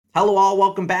Hello all,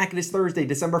 welcome back. It is Thursday,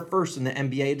 December 1st in the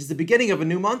NBA. It is the beginning of a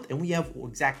new month, and we have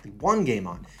exactly one game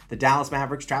on. The Dallas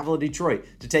Mavericks travel to Detroit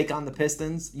to take on the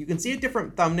Pistons. You can see a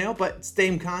different thumbnail, but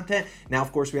same content. Now,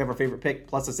 of course, we have our favorite pick,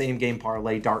 plus the same game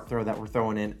parlay dart throw that we're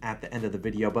throwing in at the end of the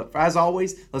video. But as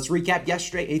always, let's recap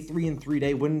yesterday, a 3-3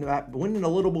 day, winning a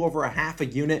little bit over a half a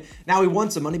unit. Now, we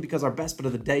won some money because our best bet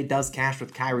of the day does cash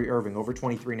with Kyrie Irving, over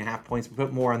 23.5 points. We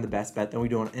put more on the best bet than we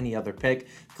do on any other pick.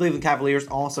 Cleveland Cavaliers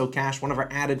also cashed. One of our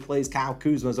added plays, Kyle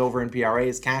Kuzma's over in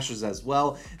PRA's cashes as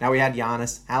well. Now we had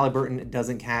Giannis. Halliburton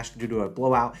doesn't cash due to a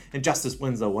blowout. And Justice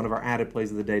Winslow, one of our added plays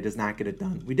of the day, does not get it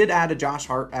done. We did add a Josh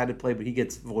Hart added play, but he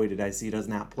gets voided. I see he does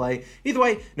not play. Either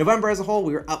way, November as a whole,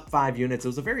 we were up 5 units. It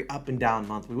was a very up and down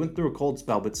month. We went through a cold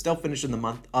spell, but still finishing the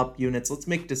month up units. Let's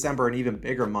make December an even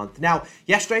bigger month. Now,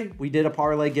 yesterday, we did a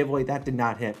parlay giveaway. That did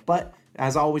not hit, but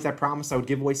as always, I promised I would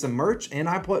give away some merch, and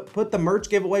I put the merch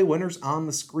giveaway winners on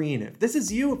the screen. If this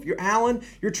is you, if you're Alan,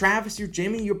 you're Travis, you're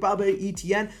Jimmy, you're Bubba,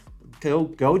 ETN,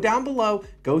 go down below,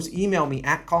 go email me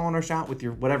at CallinOurShot with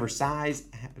your whatever size,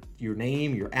 your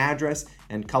name, your address,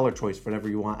 and color choice, whatever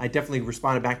you want. I definitely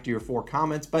responded back to your 4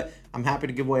 comments, but I'm happy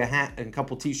to give away a hat and a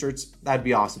couple t-shirts. That'd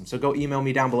be awesome. So go email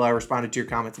me down below. I responded to your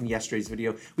comments in yesterday's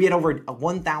video. We had over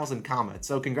 1,000 comments.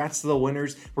 So congrats to the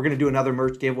winners. We're going to do another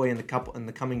merch giveaway in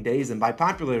the coming days. And by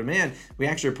popular demand,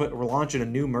 we're launching a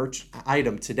new merch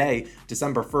item today,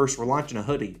 December 1st. We're launching a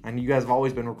hoodie. And you guys have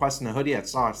always been requesting a hoodie.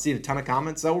 I've seen a ton of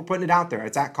comments. So we're putting it out there.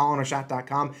 It's at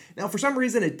CallinOurShot.com. Now, for some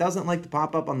reason, it doesn't like to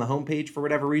pop up on the homepage for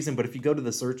whatever reason. But if you go to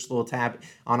the search little tab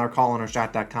on our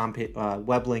CallinOurShot.com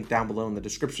web link down below in the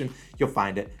description, you'll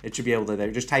find it. It should be able to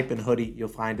there. Just type in hoodie, you'll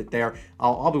find it there.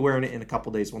 I'll be wearing it in a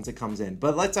couple days once it comes in.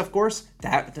 But let's, of course,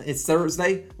 it's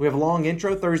Thursday. We have a long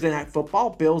intro. Thursday Night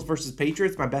Football, Bills versus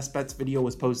Patriots. My best bets video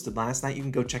was posted last night. You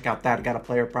can go check out that. I got a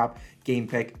player prop, game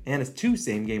pick, and it's 2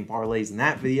 same game parlays in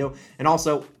that video. And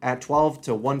also at 12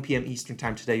 to 1 p.m. Eastern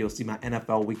time today, you'll see my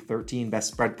NFL Week 13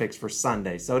 best spread picks for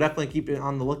Sunday. So definitely keep it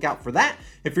on the lookout for that.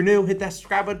 If you're new, hit that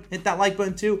subscribe button, hit that like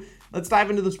button too. Let's dive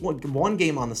into this one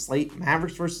game on the slate,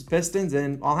 Mavericks versus Pistons,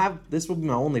 and this will be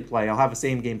my only play. I'll have a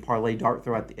same game parlay dart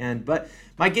throw at the end, but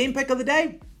my game pick of the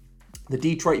day, the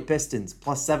Detroit Pistons,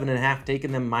 plus 7.5,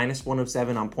 taking them minus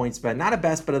 107 on PointsBet. Not a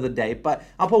best bet of the day, but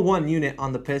I'll put 1 unit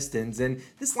on the Pistons, and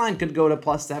this line could go to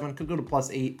plus 7, could go to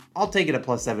plus 8. I'll take it at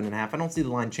plus 7.5. I don't see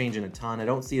the line changing a ton. I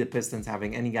don't see the Pistons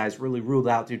having any guys really ruled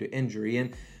out due to injury,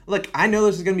 and look, I know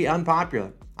this is going to be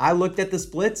unpopular. I looked at the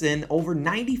splits, and over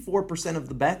 94% of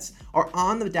the bets are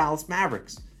on the Dallas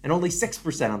Mavericks and only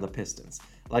 6% on the Pistons.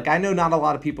 Like, I know not a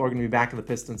lot of people are going to be back in the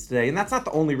Pistons today, and that's not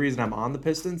the only reason I'm on the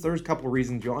Pistons. There's a couple of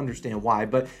reasons, you'll understand why,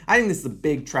 but I think this is a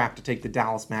big trap to take the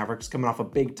Dallas Mavericks coming off a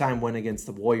big-time win against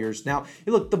the Warriors. Now,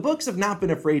 look, the books have not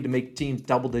been afraid to make teams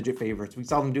double-digit favorites. We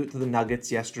saw them do it to the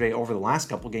Nuggets yesterday over the last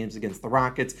couple games against the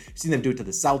Rockets. We've seen them do it to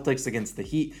the Celtics against the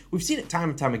Heat. We've seen it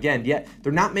time and time again, yet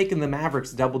they're not making the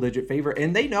Mavericks a double-digit favorite,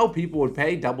 and they know people would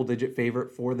pay double-digit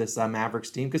favorite for this Mavericks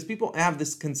team because people have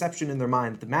this conception in their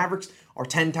mind that the Mavericks are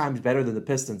 10 times better than the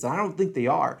Pistons, and I don't think they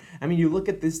are. I mean, you look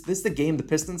at this is the game the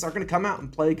Pistons are going to come out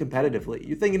and play competitively.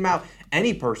 You're thinking about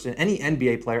any person, any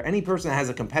NBA player, any person that has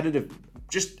a competitive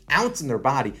just ounce in their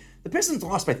body. The Pistons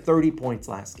lost by 30 points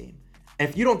last game.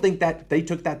 If you don't think that, they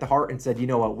took that to heart and said, you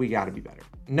know what, we got to be better.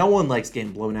 No one likes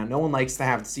getting blown out. No one likes to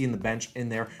have seeing the bench in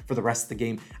there for the rest of the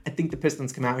game. I think the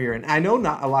Pistons come out here, and I know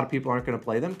not a lot of people aren't going to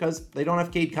play them because they don't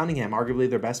have Cade Cunningham, arguably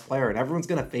their best player, and everyone's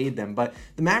going to fade them. But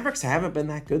the Mavericks haven't been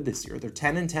that good this year. They're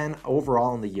 10-10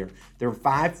 overall in the year. They're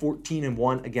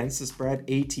 5-14-1 against the spread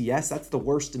ATS. That's the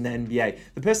worst in the NBA.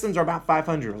 The Pistons are about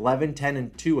 500,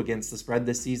 11-10-2 against the spread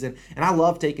this season. And I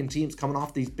love taking teams coming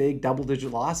off these big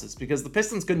double-digit losses because the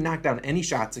Pistons couldn't knock down any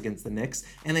shots against the Knicks,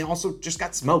 and they also just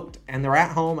got smoked. And they're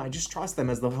at home. I just trust them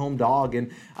as the home dog.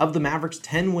 And of the Mavericks'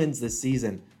 10 wins this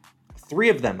season, 3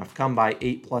 of them have come by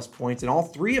 8+ points, and all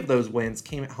 3 of those wins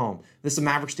came at home. This is a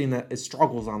Mavericks team that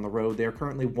struggles on the road. They're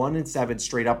currently 1-7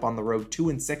 straight up on the road,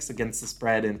 2-6 against the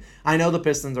spread. And I know the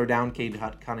Pistons are down Cade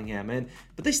Cunningham,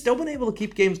 but they've still been able to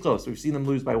keep games close. We've seen them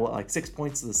lose by 6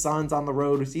 points to the Suns on the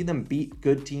road. We've seen them beat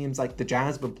good teams like the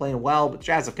Jazz. Been playing well, but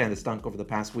Jazz have kind of stunk over the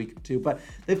past week or two. But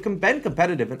they've been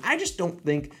competitive, and I just don't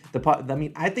think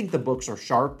I think the books are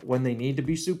sharp when they need to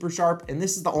be super sharp. And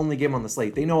this is the only game on the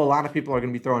slate. They know a lot of people are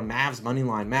going to be throwing Mavs money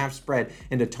line, Mavs spread,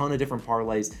 and a ton of different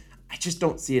parlays. I just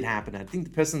don't see it happen. I think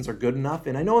the Pistons are good enough,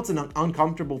 and I know it's an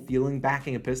uncomfortable feeling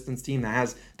backing a Pistons team that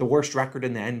has the worst record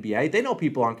in the NBA. They know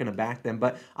people aren't going to back them,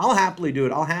 but I'll happily do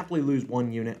it. I'll happily lose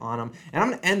 1 unit on them, and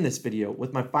I'm going to end this video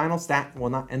with my final stat. Well,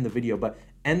 not end the video, but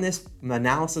end this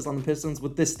analysis on the Pistons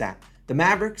with this stat. The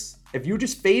Mavericks, if you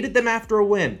just faded them after a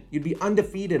win, you'd be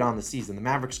undefeated on the season. The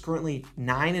Mavericks currently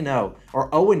 9-0 or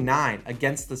 0-9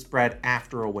 against the spread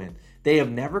after a win. They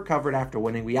have never covered after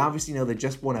winning. We obviously know they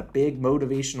just won a big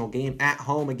motivational game at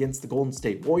home against the Golden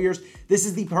State Warriors. This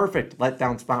is the perfect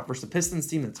letdown spot versus the Pistons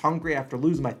team that's hungry after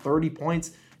losing by 30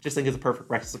 points. Just think it's a perfect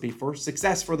recipe for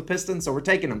success for the Pistons, so we're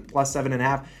taking them plus 7.5.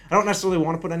 I don't necessarily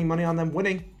want to put any money on them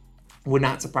winning. Would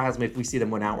not surprise me if we see them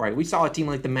win outright. We saw a team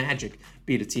like the Magic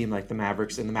beat a team like the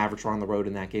Mavericks, and the Mavericks were on the road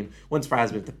in that game. Wouldn't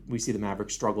surprise me if we see the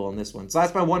Mavericks struggle in this one. So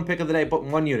that's my one pick of the day, putting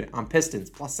one unit on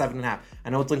Pistons, plus 7.5. I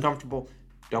know it's uncomfortable.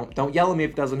 Don't yell at me if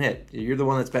it doesn't hit. You're the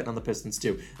one that's betting on the Pistons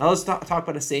too. Now let's talk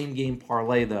about a same game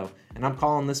parlay though. And I'm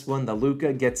calling this one the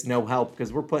Luka gets no help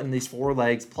because we're putting these 4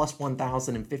 legs plus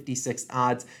 1,056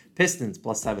 odds. Pistons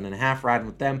plus 7.5, riding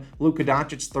with them. Luka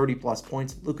Doncic 30 plus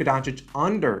points. Luka Doncic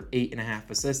under 8.5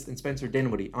 assists, and Spencer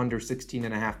Dinwiddie under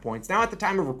 16.5 points. Now, at the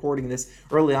time of recording this,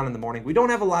 early on in the morning, we don't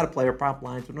have a lot of player prop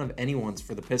lines. We don't have anyone's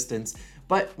for the Pistons,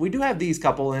 but we do have these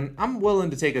couple, and I'm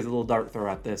willing to take a little dart throw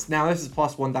at this. Now, this is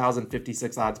plus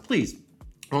 1,056 odds. Please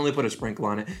only put a sprinkle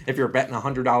on it. If you're betting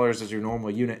 $100 as your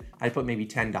normal unit, I'd put maybe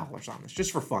 $10 on this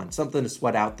just for fun, something to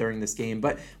sweat out during this game.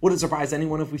 But wouldn't surprise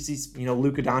anyone if we see,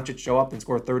 Luka Doncic show up and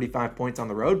score 35 points on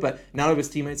the road, but none of his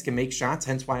teammates can make shots,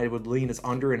 hence why I would lean as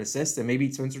under in assists, and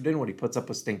maybe Spencer Dinwiddie puts up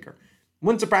a stinker.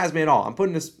 Wouldn't surprise me at all. I'm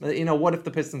putting this, what if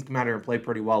the Pistons come out here and play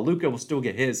pretty well? Luka will still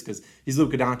get his because he's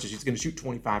Luka Doncic. He's going to shoot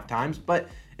 25 times, but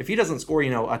if he doesn't score,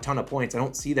 a ton of points, I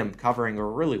don't see them covering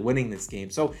or really winning this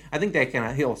game. So I think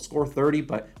that he'll score 30,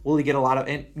 but will he get a lot of,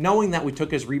 and knowing that we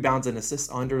took his rebounds and assists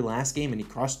under last game and he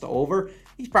crushed the over,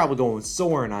 he's probably going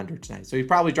soaring under tonight. So he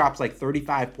probably drops like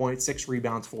 35 points, 6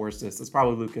 rebounds, 4 assists. That's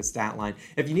probably Luka's stat line.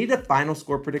 If you need a final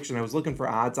score prediction, I was looking for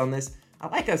odds on this. I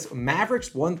like us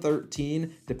Mavericks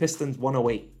 113 to Pistons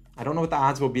 108. I don't know what the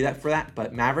odds will be for that,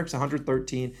 but Mavericks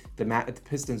 113, the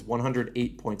Pistons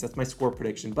 108 points. That's my score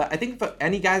prediction. But I think if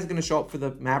any guy's going to show up for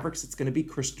the Mavericks, it's going to be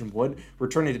Christian Wood,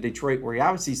 returning to Detroit, where he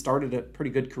obviously started a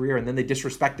pretty good career, and then they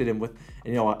disrespected him with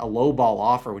a low ball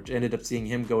offer, which ended up seeing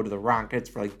him go to the Rockets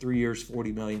for like 3 years,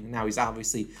 $40 million, and now he's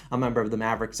obviously a member of the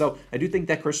Mavericks. So I do think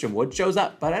that Christian Wood shows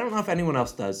up, but I don't know if anyone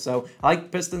else does. So I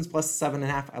like Pistons plus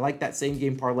 7.5. I like that same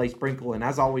game parlay sprinkle, and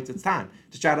as always, it's time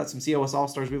to shout out some COS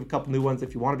All-Stars. We have a couple new ones.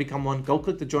 If you want to become one, go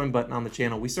click the join button on the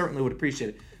channel. We certainly would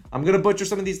appreciate it. I'm going to butcher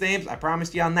some of these names. I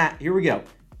promised you on that. Here we go.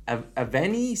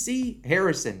 Aveni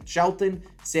Harrison, Shelton,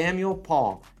 Samuel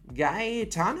Paul,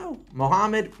 Gaetano,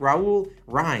 Mohammed, Raul,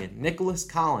 Ryan, Nicholas,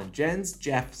 Colin, Jens,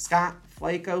 Jeff, Scott,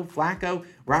 Flacco,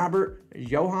 Robert,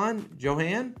 Johan,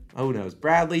 who knows,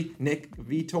 Bradley, Nick,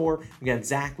 Vitor, we got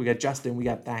Zach, we got Justin, we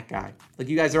got that guy. Like,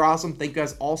 you guys are awesome. Thank you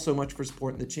guys all so much for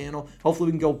supporting the channel.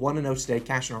 Hopefully we can go 1-0 today,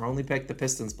 cashing our only pick, the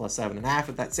Pistons plus 7.5.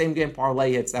 If that same game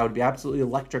parlay hits, that would be absolutely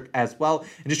electric as well.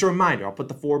 And just a reminder, I'll put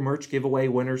the 4 merch giveaway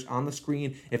winners on the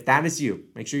screen. If that is you,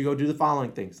 make sure you go do the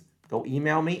following things. Go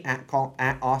email me at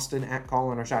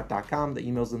austin@callingourshot.com. The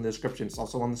email's in the description. It's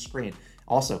also on the screen.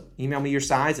 Also, email me your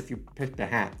size if you picked a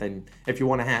hat. Then if you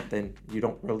want a hat, then you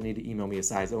don't really need to email me a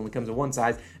size. It only comes in one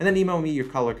size. And then email me your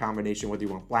color combination, whether you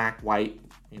want black, white,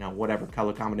 whatever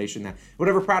color combination, that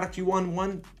whatever product you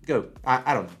want, go.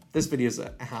 I don't know. This video is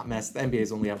a hot mess. The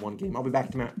NBA's only have one game. I'll be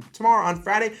back tomorrow on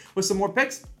Friday with some more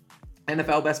picks.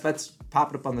 NFL best bets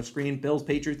popping up on the screen. Bills,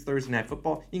 Patriots, Thursday Night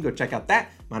Football. You can go check out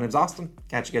that. My name's Austin.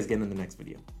 Catch you guys again in the next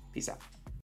video. Peace out.